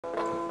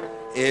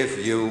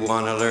If you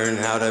want to learn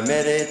how to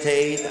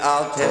meditate,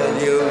 I'll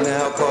tell you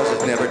now, cause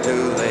it's never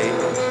too late.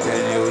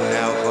 Tell you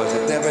now, cause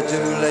it's never too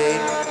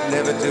late.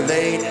 Never too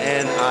late,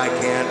 and I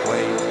can't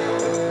wait.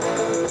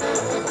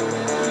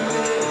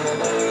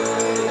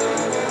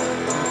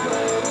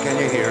 Can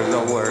you hear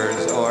the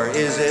words, or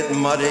is it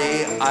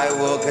muddy? I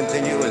will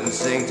continue and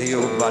sing to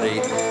you, buddy.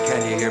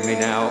 Can you hear me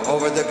now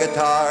over the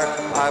guitar?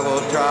 I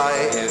will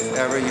try if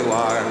ever you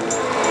are.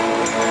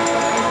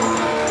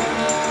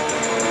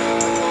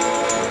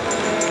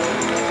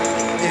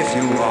 If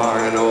you are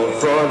an old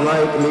fraud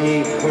like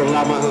me, or a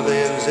lama who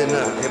lives in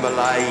the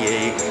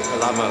Himalaya, a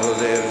lama who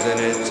lives in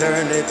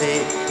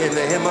eternity, in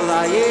the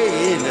Himalaya,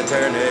 in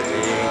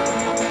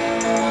eternity.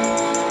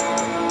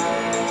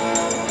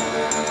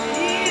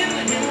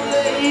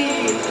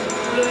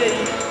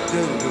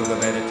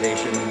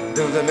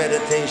 Do the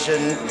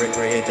meditation,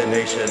 recreate the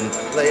nation,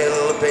 lay a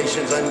little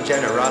patience and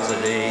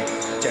generosity,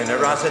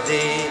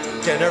 generosity,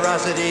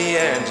 generosity,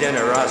 and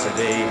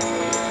generosity.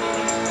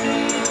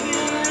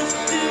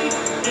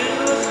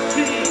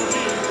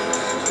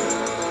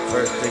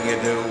 First thing you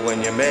do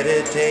when you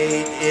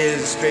meditate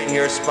is straighten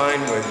your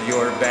spine with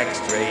your back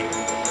straight.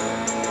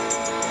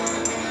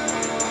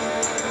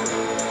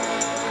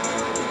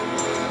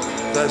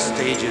 The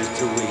stage is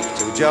too weak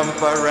to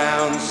jump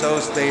around, so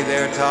stay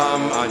there,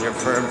 Tom, on your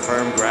firm,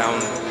 firm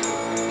ground.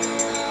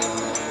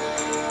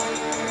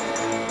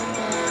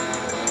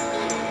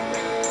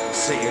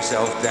 Sit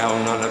yourself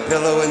down on a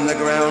pillow in the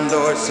ground,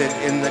 or sit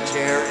in the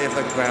chair if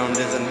the ground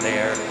isn't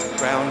there.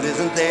 Ground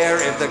isn't there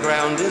if the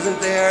ground isn't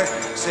there.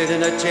 Sit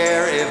in a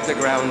chair if the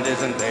ground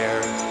isn't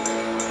there.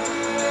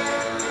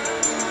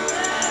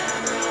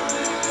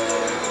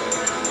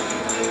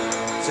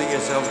 Sit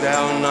yourself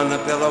down on the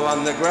pillow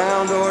on the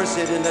ground, or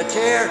sit in a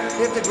chair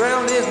if the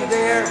ground isn't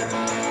there.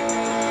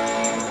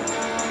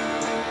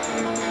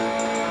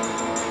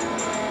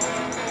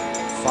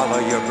 Follow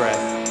your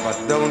breath,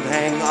 but don't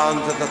hang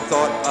on to the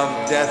thought of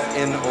death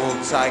in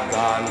old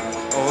Saigon.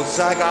 Old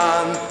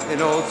Saigon,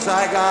 in old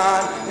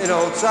Saigon, in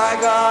old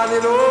Saigon,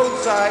 in old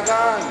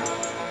Saigon.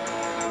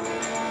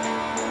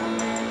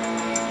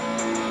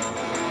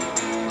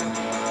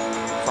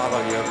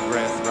 Follow your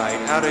breath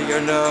right out of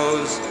your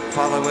nose.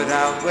 Follow it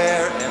out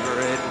wherever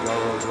it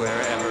goes,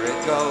 wherever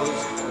it goes,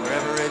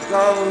 wherever it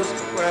goes,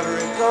 wherever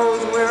it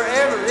goes,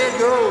 wherever it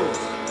goes.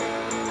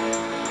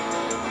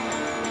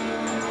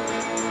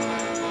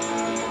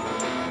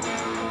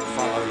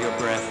 Follow your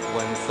breath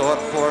when thought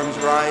forms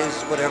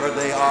rise, whatever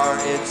they are,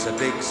 it's a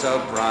big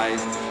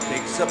surprise.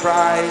 Big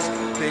surprise,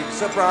 big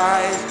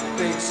surprise,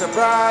 big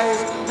surprise,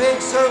 big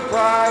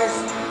surprise.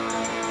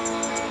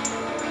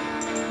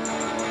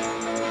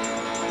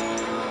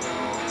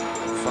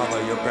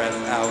 Follow your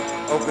breath out,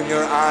 open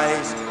your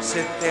eyes,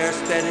 sit there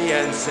steady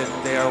and sit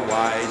there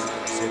wise.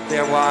 Sit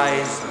there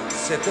wise,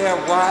 sit there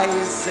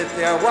wise, sit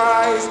there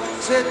wise,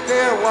 sit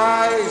there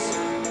wise.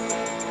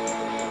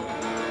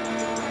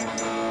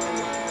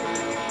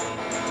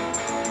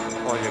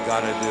 All you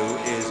gotta do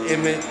is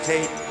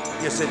imitate.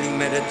 You're sitting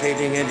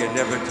meditating and you're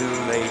never too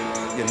late.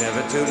 You're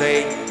never too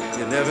late,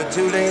 you're never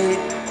too late.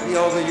 The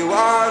older you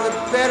are, the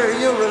better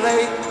you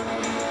relate.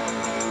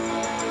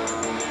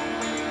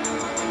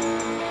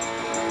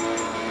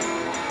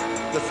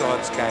 The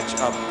thoughts catch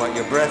up, but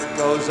your breath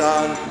goes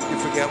on. You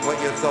forget what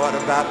you thought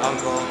about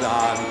Uncle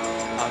Don.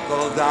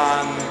 Uncle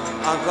Don,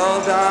 Uncle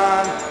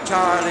Don,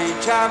 Charlie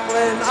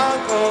Chaplin,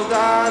 Uncle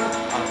Don,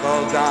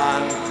 Uncle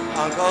Don,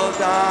 Uncle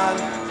Don,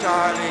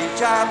 Charlie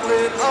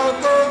Chaplin,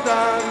 Uncle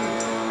Don.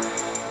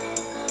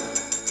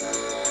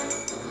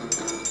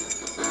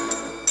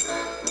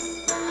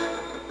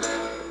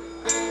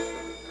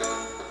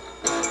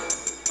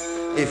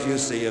 If you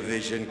see a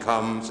vision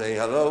come, say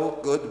hello,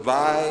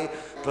 goodbye.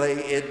 Play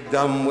it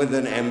dumb with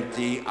an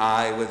empty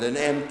eye, with an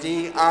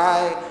empty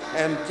eye,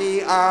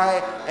 empty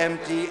eye,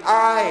 empty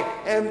eye,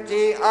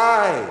 empty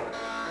eye.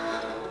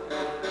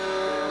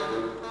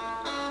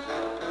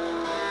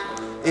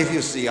 If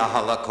you see a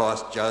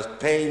Holocaust, just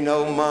pay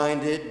no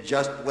mind, it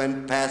just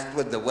went past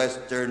with the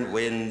western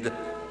wind.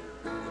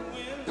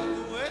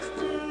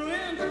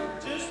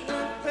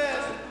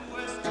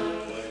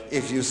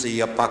 If you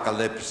see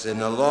apocalypse in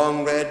a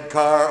long red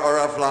car or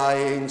a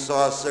flying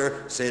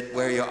saucer, sit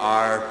where you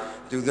are.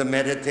 Do the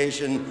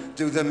meditation,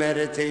 do the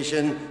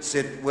meditation.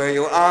 Sit where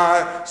you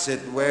are, sit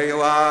where you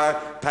are.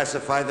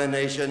 Pacify the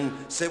nation,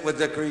 sit with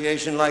the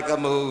creation like a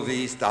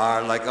movie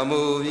star, like a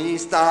movie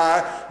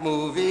star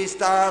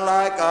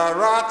like a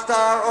rock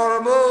star or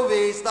a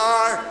movie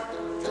star.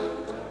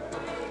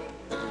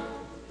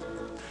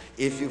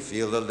 If you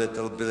feel a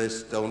little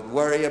bliss, don't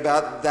worry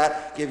about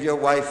that. Give your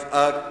wife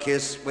a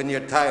kiss when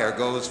your tire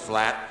goes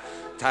flat.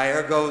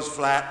 Tire goes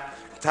flat,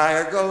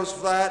 tire goes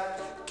flat.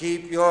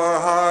 Keep your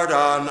heart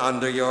on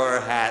under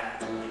your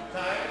hat.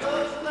 Tire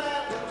goes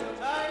flat,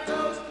 tire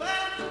goes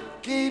flat.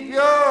 Keep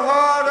your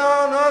heart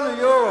on under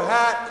your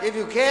hat. If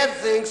you can't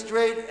think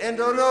straight and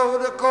don't know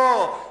who to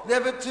call,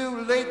 never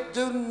too late,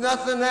 do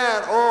nothing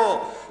at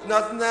all.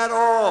 Nothing at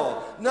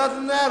all,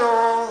 nothing at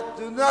all,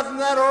 do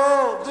nothing at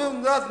all, do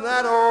nothing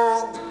at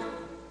all.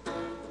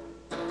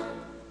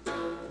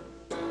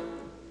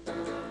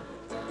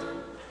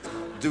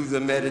 Do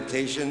the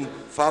meditation,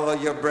 follow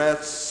your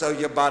breath, so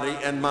your body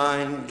and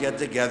mind get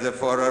together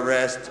for a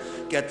rest.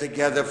 Get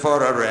together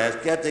for a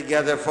rest, get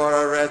together for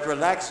a rest.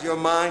 Relax your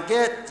mind,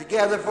 get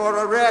together for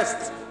a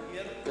rest.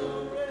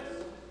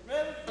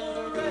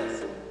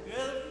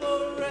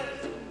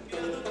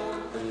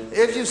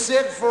 If you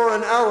sit for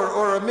an hour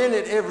or a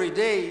minute every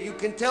day, you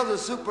can tell the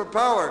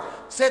superpower.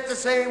 Sit the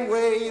same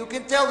way, you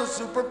can tell the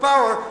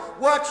superpower.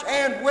 Watch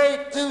and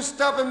wait to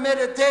stop and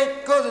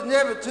meditate, 'cause it's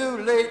never too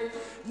late.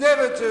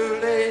 Never too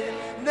late,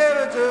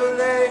 never too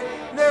late,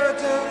 never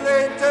too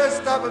late to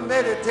stop and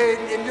meditate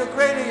in your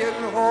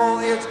cranium hole.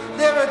 It's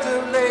never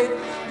too late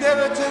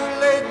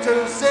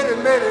to sit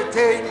and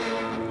meditate.